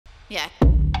Yeah.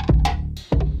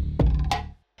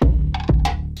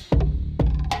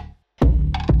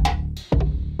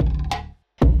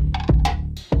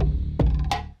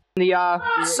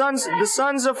 The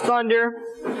Sons of Thunder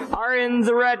are in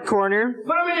the red corner. Put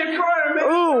them in your corner, man.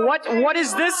 Ooh, what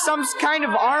is this? Some kind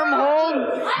of arm hold?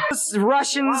 The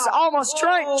Russians almost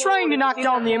trying to knock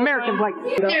down the American flag.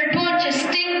 They're a bunch of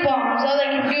stink bombs. All they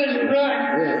can do is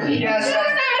run. Yes.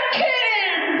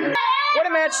 What a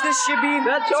match this should be.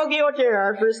 That's Tokyo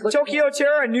Terror. Tokyo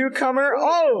Terror, a newcomer.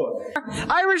 Oh!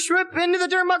 Irish whip into the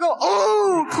turnbuckle.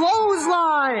 Oh!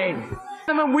 Clothesline!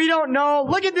 We don't know.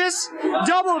 Look at this.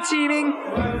 Double teaming.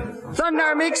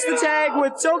 Thunder makes the tag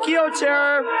with Tokyo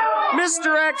Terror.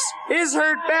 Mr. X is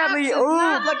hurt badly. Ooh.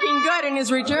 Not looking good in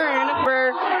his return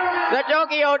for the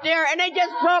Tokyo Terror. And they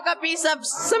just broke a piece of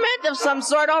cement of some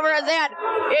sort over his head.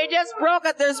 He just broke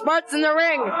it. There's parts in the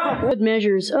ring. Good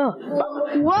measures. Oh.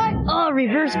 What? Oh,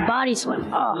 reverse body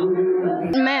slam. Oh.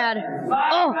 Mad.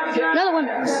 Oh, another one.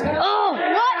 Oh,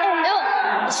 what?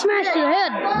 Smash to the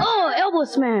head. Oh, elbow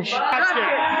smash.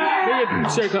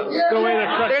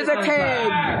 There's a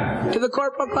keg to the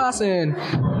Corporal Crossen.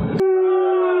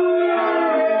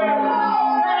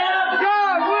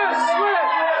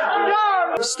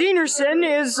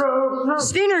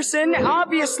 Steenerson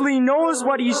obviously knows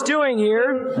what he's doing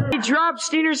here. He drops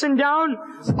Steenerson down.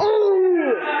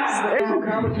 Oh!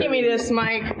 Give me this,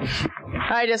 Mike.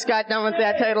 I just got done with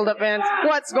that title defense.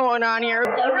 What's going on here?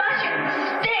 The Russians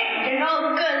stink. They're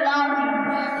no good,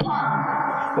 lousy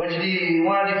pop. What, you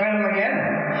want to defend them again?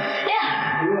 Yeah.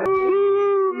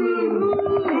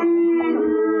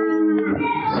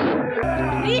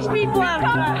 These people have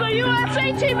comes the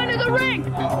USA team into the ring.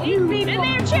 And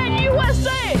they're chanting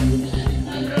USA.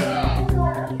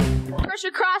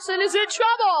 Crusher Crossen is in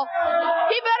trouble.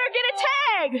 He better get a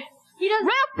tag.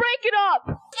 Ref, break it up.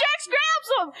 Jax grabs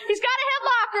him. He's got a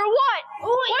headlock or what?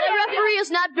 The referee is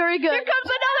not very good. Here comes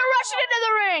another Russian into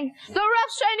the ring. The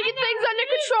ref's trying to get things under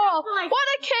control. What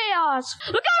a chaos.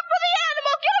 Look out for the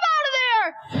animal. Get him out of there.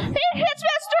 He hits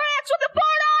Mr. X with a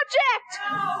foreign object.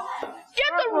 Get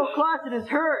the Crossen is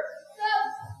hurt.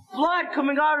 Blood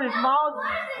coming out of his mouth.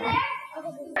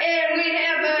 And we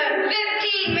have a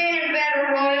 15-man battle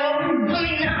royal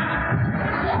coming up.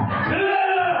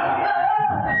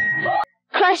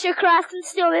 Crusher Crossen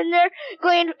still in there,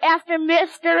 going after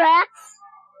Mr. X.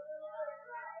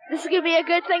 This is going to be a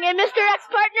good thing. And Mr. X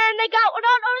partner, and they got one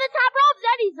on over the top ropes,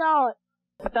 and he's out.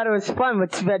 I thought it was fun,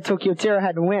 but too bad Tokyo Terror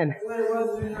had to win.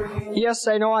 Yes,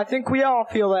 I know. I think we all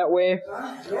feel that way.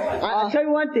 I'll tell you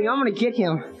one thing. I'm going to get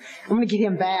him. I'm going to get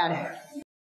him bad.